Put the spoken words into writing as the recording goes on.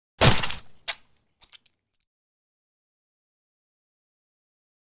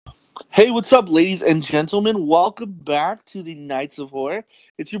Hey, what's up, ladies and gentlemen? Welcome back to the Knights of Horror.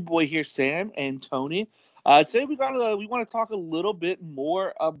 It's your boy here, Sam and Tony. Today we want to talk a little bit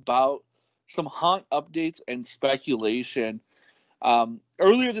more about some haunt updates and speculation.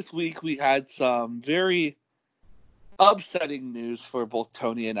 Earlier this week, we had some very upsetting news for both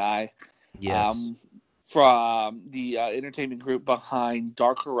Tony and I Yes. um, from the entertainment group behind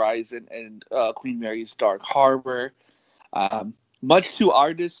Dark Horizon and Queen Mary's Dark Harbor. Um, Much to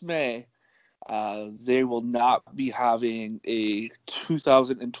our dismay, they will not be having a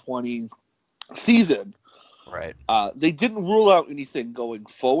 2020 season. Right. They didn't rule out anything going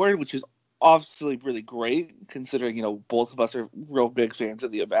forward, which is obviously really great, considering both of us are real big fans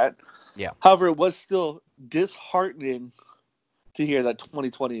of the event. Yeah. However, it was still disheartening to hear that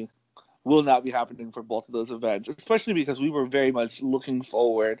 2020 will not be happening for both of those events, especially because we were very much looking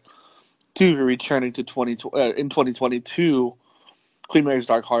forward to returning to in 2022 Queen Mary's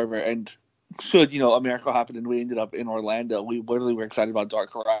Dark Harbor. And should a miracle happen and we ended up in Orlando, we literally were excited about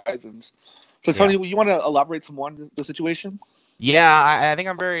Dark Horizons. So Yeah. Tony, you want to elaborate some more on the situation? Yeah. I think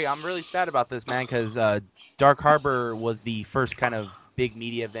I'm really sad about this, man, because Dark Harbor was the first kind of big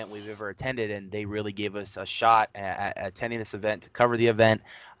media event we've ever attended, and they really gave us a shot at attending this event to cover the event.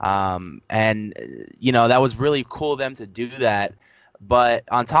 And that was really cool of them to do that. But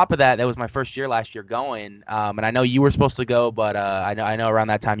on top of that, that was my first year last year going, and I know you were supposed to go, but I know around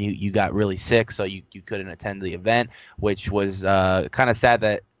that time you got really sick, so you couldn't attend the event, which was kind of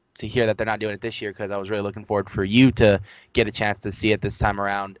sad to hear that they're not doing it this year, because I was really looking forward for you to get a chance to see it this time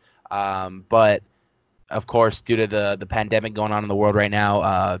around. But of course, due to the pandemic going on in the world right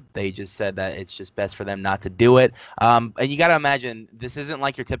now, they just said that it's just best for them not to do it. And you got to imagine, this isn't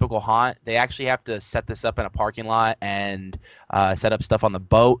like your typical haunt. They actually have to set this up in a parking lot and set up stuff on the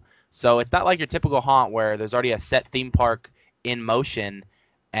boat. So it's not like your typical haunt where there's already a set theme park in motion,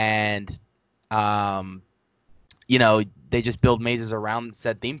 and um, they just build mazes around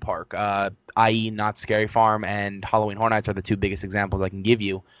said theme park, i.e. Knott's Scary Farm and Halloween Horror Nights are the two biggest examples I can give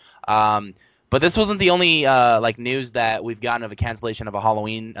you. But this wasn't the only news that we've gotten of a cancellation of a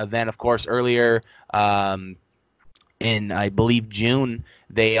Halloween event. Of course, earlier in, I believe, June,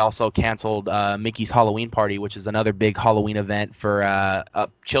 they also canceled Mickey's Halloween Party, which is another big Halloween event for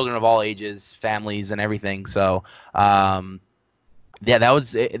children of all ages, families, and everything. So yeah, that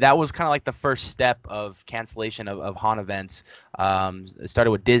was kind of like the first step of cancellation of haunt events. It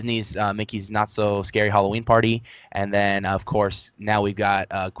started with Disney's Mickey's Not So Scary Halloween Party, and then of course now we've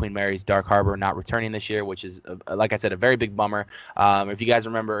got Queen Mary's Dark Harbor not returning this year, which is like I said, a very big bummer. If you guys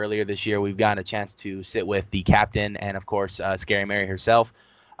remember earlier this year, we've gotten a chance to sit with the captain and of course Scary Mary herself,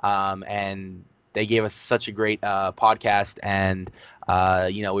 and they gave us such a great podcast, and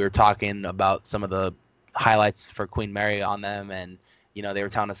we were talking about some of the highlights for Queen Mary on them, and they were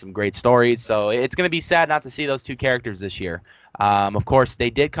telling us some great stories. So it's going to be sad not to see those two characters this year. Of course, they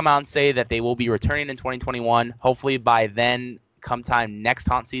did come out and say that they will be returning in 2021. Hopefully by then, come time next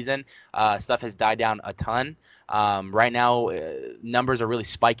haunt season, stuff has died down a ton. Right now, numbers are really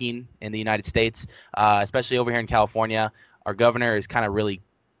spiking in the United States, especially over here in California. Our governor is kind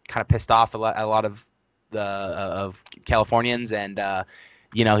of pissed off at a lot of the of Californians, and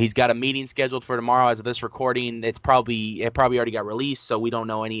he's got a meeting scheduled for tomorrow. As of this recording, it probably already got released, so we don't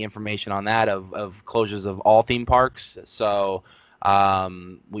know any information on that of closures of all theme parks. So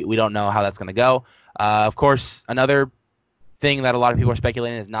we don't know how that's going to go. Of course, another thing that a lot of people are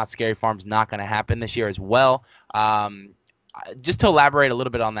speculating is Knott's Scary Farm's not going to happen this year as well. Just to elaborate a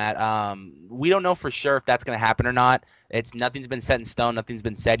little bit on that, we don't know for sure if that's going to happen or not. Nothing's been set in stone. Nothing's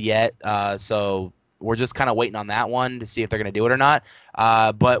been said yet. So we're just kind of waiting on that one to see if they're going to do it or not.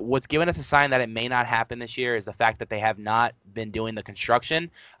 But what's given us a sign that it may not happen this year is the fact that they have not been doing the construction.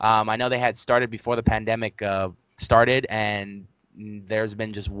 I know they had started before the pandemic started, and there's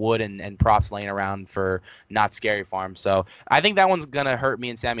been just wood and props laying around for Knott's Scary Farm. So I think that one's going to hurt me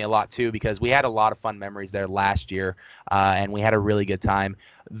and Sammy a lot too, because we had a lot of fun memories there last year, and we had a really good time.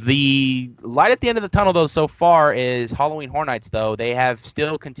 The light at the end of the tunnel, though, so far is Halloween Horror Nights, though. They have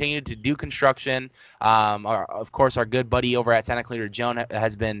still continued to do construction. Of course, our good buddy over at Santa Clarita Joan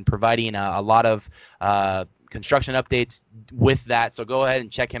has been providing a lot of construction updates with that. So go ahead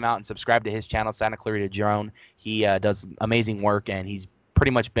and check him out and subscribe to his channel, Santa Clarita Joan. He does amazing work, and he's pretty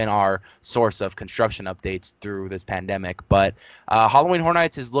much been our source of construction updates through this pandemic. But Halloween Horror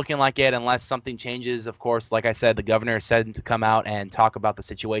Nights is looking like it, unless something changes. Of course, like I said, the governor is said to come out and talk about the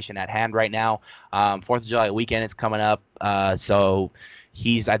situation at hand right now. 4th of July weekend is coming up, so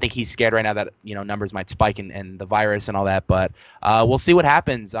I think he's scared right now that numbers might spike and the virus and all that. But we'll see what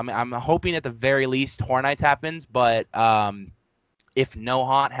happens. I'm hoping at the very least Horror Nights happens, but if no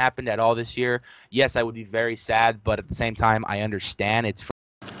haunt happened at all this year, yes, I would be very sad, but at the same time, I understand it's.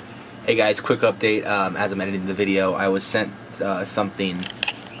 Hey guys, quick update. As I'm editing the video, I was sent something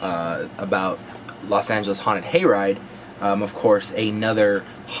about Los Angeles Haunted Hayride. Of course, another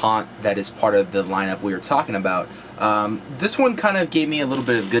haunt that is part of the lineup we were talking about. This one kind of gave me a little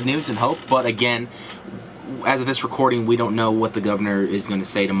bit of good news and hope, but again, as of this recording, we don't know what the governor is going to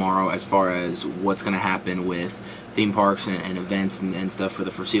say tomorrow as far as what's going to happen with theme parks and events and stuff for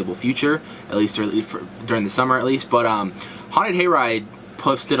the foreseeable future, at least during the summer at least. But Haunted Hayride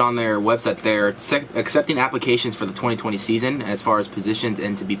posted on their website they're accepting applications for the 2020 season as far as positions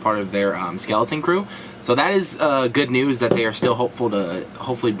and to be part of their skeleton crew. So that is good news that they are still hopeful to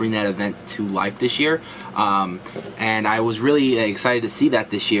hopefully bring that event to life this year. And I was really excited to see that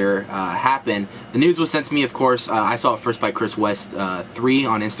this year happen. The news was sent to me, of course. I saw it first by Chris West 3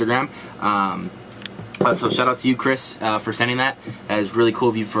 on Instagram. So shout out to you, Chris, for sending that. That is really cool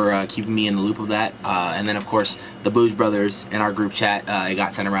of you for keeping me in the loop of that. And then, of course, the Booze Brothers in our group chat, it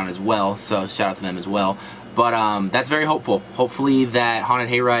got sent around as well. So shout out to them as well. But that's very hopeful. Hopefully that Haunted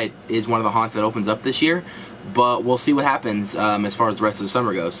Hayride is one of the haunts that opens up this year. But we'll see what happens as far as the rest of the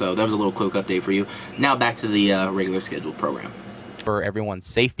summer goes. So that was a little quick update for you. Now back to the regular scheduled program. For everyone's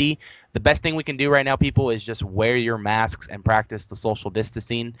safety, the best thing we can do right now, people, is just wear your masks and practice the social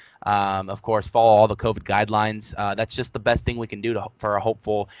distancing. Of course, follow all the COVID guidelines. That's just the best thing we can do for a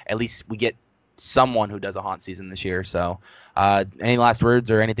hopeful, at least we get someone who does a haunt season this year. So any last words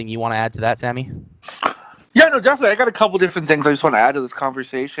or anything you want to add to that, Sammy? Yeah, no, definitely. I got a couple different things I just want to add to this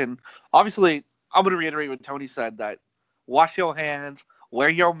conversation. Obviously, I'm going to reiterate what Tony said, that wash your hands, wear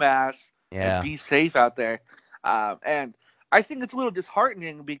your mask, and be safe out there. And I think it's a little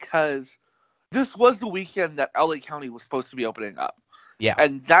disheartening because this was the weekend that LA County was supposed to be opening up. Yeah.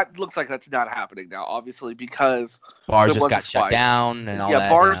 And that looks like that's not happening now, obviously, because bars just got shut down and all that. Yeah,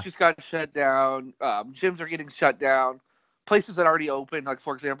 bars just got shut down. Gyms are getting shut down. Places that already opened, like,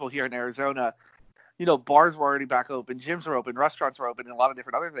 for example, here in Arizona, bars were already back open, gyms were open, restaurants were open, and a lot of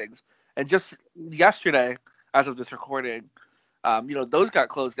different other things. And just yesterday, as of this recording, those got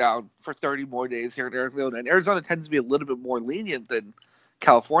closed down for 30 more days here in Arizona. And Arizona tends to be a little bit more lenient than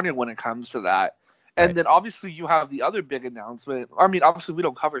California when it comes to that. And right. Then obviously you have the other big announcement. I mean, obviously we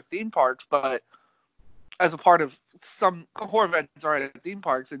don't cover theme parks, but as a part of some core events are at theme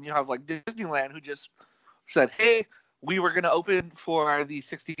parks, and you have like Disneyland, who just said, hey, we were going to open for the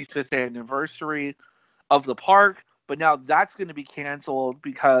 65th anniversary of the park, but now that's going to be canceled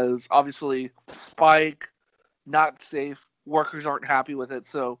because obviously spike, not safe, workers aren't happy with it.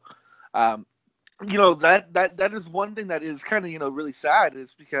 So, that is one thing that is kind of, really sad,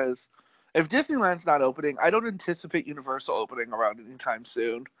 is because if Disneyland's not opening, I don't anticipate Universal opening around anytime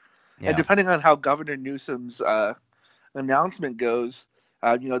soon. Yeah. And depending on how Governor Newsom's announcement goes,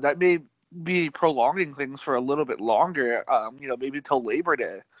 that may be prolonging things for a little bit longer, maybe till Labor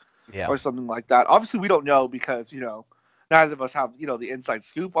Day or something like that. Obviously, we don't know because, neither of us have, the inside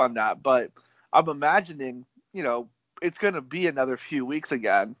scoop on that. But I'm imagining, it's going to be another few weeks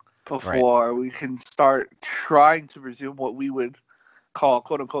again before we can start trying to resume what we would call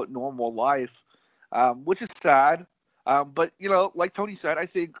quote-unquote normal life, which is sad. But, like Tony said, I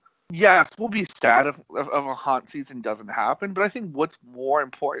think, yes, we'll be sad if a haunt season doesn't happen. But I think what's more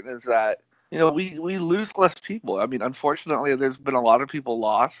important is that, we lose less people. I mean, unfortunately, there's been a lot of people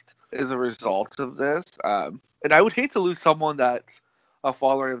lost as a result of this. And I would hate to lose someone that's a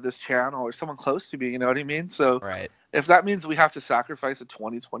follower of this channel or someone close to me, you know what I mean? So if that means we have to sacrifice a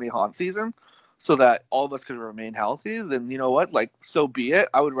 2020 haunt season so that all of us can remain healthy, then you know what? Like, so be it.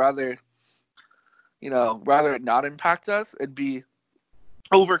 I would rather it not impact us and be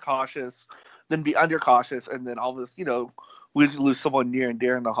overcautious than be undercautious, and then all this, we lose someone near and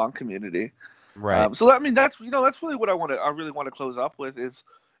dear in the haunt community. Right. So I mean, that's really what I really want to close up with is,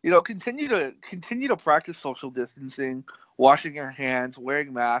 continue to practice social distancing, washing your hands,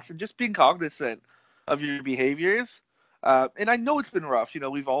 wearing masks, and just being cognizant of your behaviors. And I know it's been rough.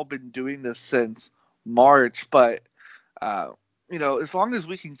 We've all been doing this since March, but as long as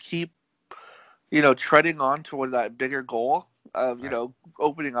we can keep, treading on toward that bigger goal of,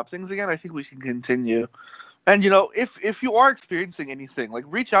 opening up things again, I think we can continue. And, if you are experiencing anything, like,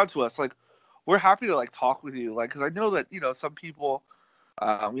 reach out to us. Like, we're happy to, like, talk with you. Like, because I know that, some people,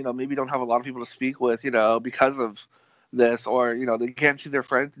 maybe don't have a lot of people to speak with, because of this, or, they can't see their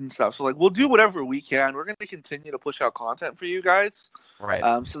friends and stuff. So, like, we'll do whatever we can. We're going to continue to push out content for you guys.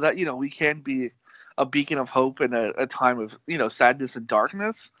 Right. So that, we can be a beacon of hope in a time of, sadness and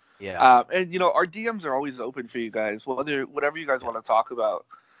darkness. Yeah. And, our DMs are always open for you guys. Whatever you guys want to talk about.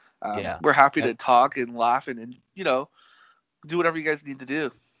 Yeah. We're happy to talk and laugh and do whatever you guys need to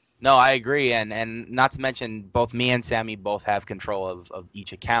do. No, I agree, and not to mention both me and Sammy both have control of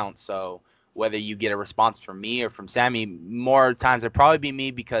each account. So whether you get a response from me or from Sammy, more times it'll probably be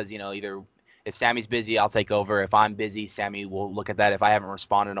me because either if Sammy's busy, I'll take over. If I'm busy, Sammy will look at that. If I haven't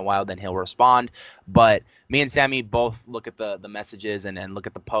responded in a while, then he'll respond. But me and Sammy both look at the messages and look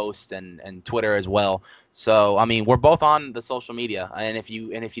at the post and Twitter as well. So I mean, we're both on the social media, and if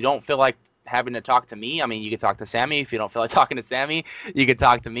you don't feel like having to talk to me, I mean, you could talk to Sammy. If you don't feel like talking to Sammy, you could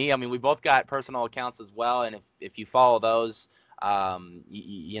talk to me. I mean, we both got personal accounts as well, and if you follow those,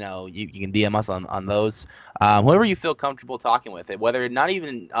 you can DM us on those. Whoever you feel comfortable talking with, whether not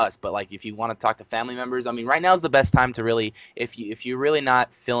even us, but like if you want to talk to family members. I mean, right now is the best time to really, if you're really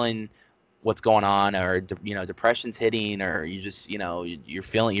not feeling what's going on, or depression's hitting, or you just you're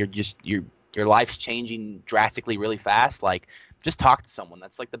feeling your life's changing drastically really fast, like just talk to someone.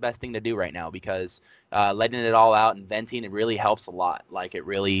 That's like the best thing to do right now, because letting it all out and venting, it really helps a lot. Like it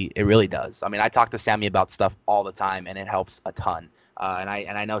really does. I mean, I talk to Sammy about stuff all the time, and it helps a ton. And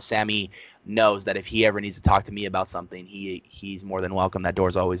I know Sammy knows that if he ever needs to talk to me about something, he's more than welcome. That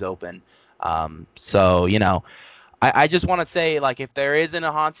door's always open. So I just want to say, like, if there isn't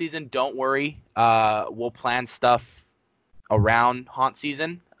a haunt season, don't worry. We'll plan stuff around haunt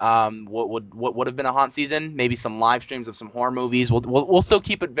season. What would have been a haunt season? Maybe some live streams of some horror movies. We'll still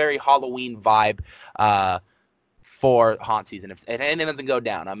keep it very Halloween vibe for haunt season. If anything doesn't go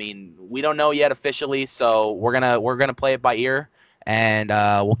down, I mean, we don't know yet officially, so we're gonna play it by ear, and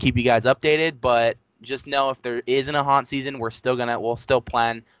we'll keep you guys updated. But just know, if there isn't a haunt season, we'll still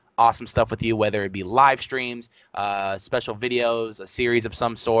plan awesome stuff with you, whether it be live streams, special videos, a series of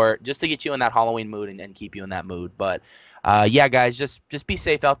some sort, just to get you in that Halloween mood and keep you in that mood. But yeah, guys, just be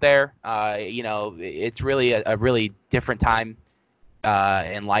safe out there. It's really a really different time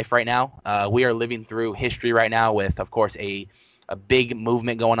in life right now. We are living through history right now with, of course, a big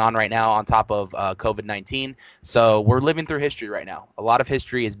movement going on right now on top of COVID-19. So we're living through history right now. A lot of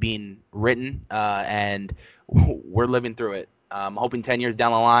history is being written, and we're living through it. I'm hoping 10 years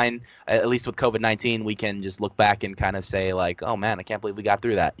down the line, at least with COVID-19, we can just look back and kind of say, like, oh, man, I can't believe we got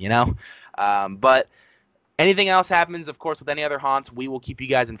through that, But anything else happens, of course, with any other haunts, we will keep you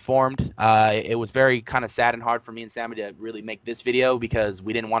guys informed. It was very kind of sad and hard for me and Sammy to really make this video because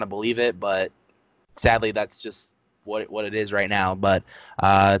we didn't want to believe it, but sadly, that's just what it is right now. But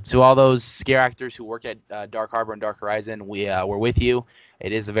to all those scare actors who work at Dark Harbor and Dark Horizon, we're with you.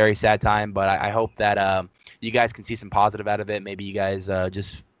 It is a very sad time, but I hope that you guys can see some positive out of it. Maybe you guys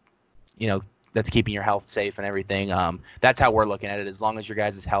just, that's keeping your health safe and everything. That's how we're looking at it. As long as your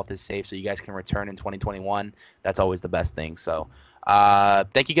guys' health is safe, so you guys can return in 2021, that's always the best thing. So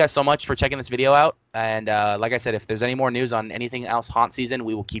thank you guys so much for checking this video out. And like I said, if there's any more news on anything else haunt season,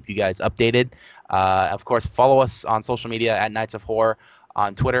 we will keep you guys updated. Of course, follow us on social media at Nights of Horror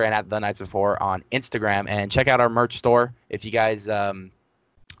on Twitter and at The Nights of Horror on Instagram. And check out our merch store if you guys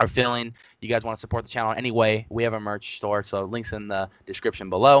are feeling you guys want to support the channel in any way. We have a merch store, so links in the description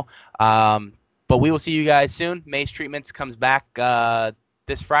below. But we will see you guys soon. Maze Treatments comes back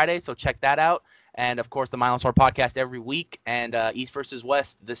this Friday, so check that out. And, of course, the Mindless Horror Podcast every week, and East versus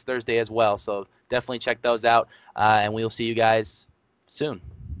West this Thursday as well. So definitely check those out, and we will see you guys soon.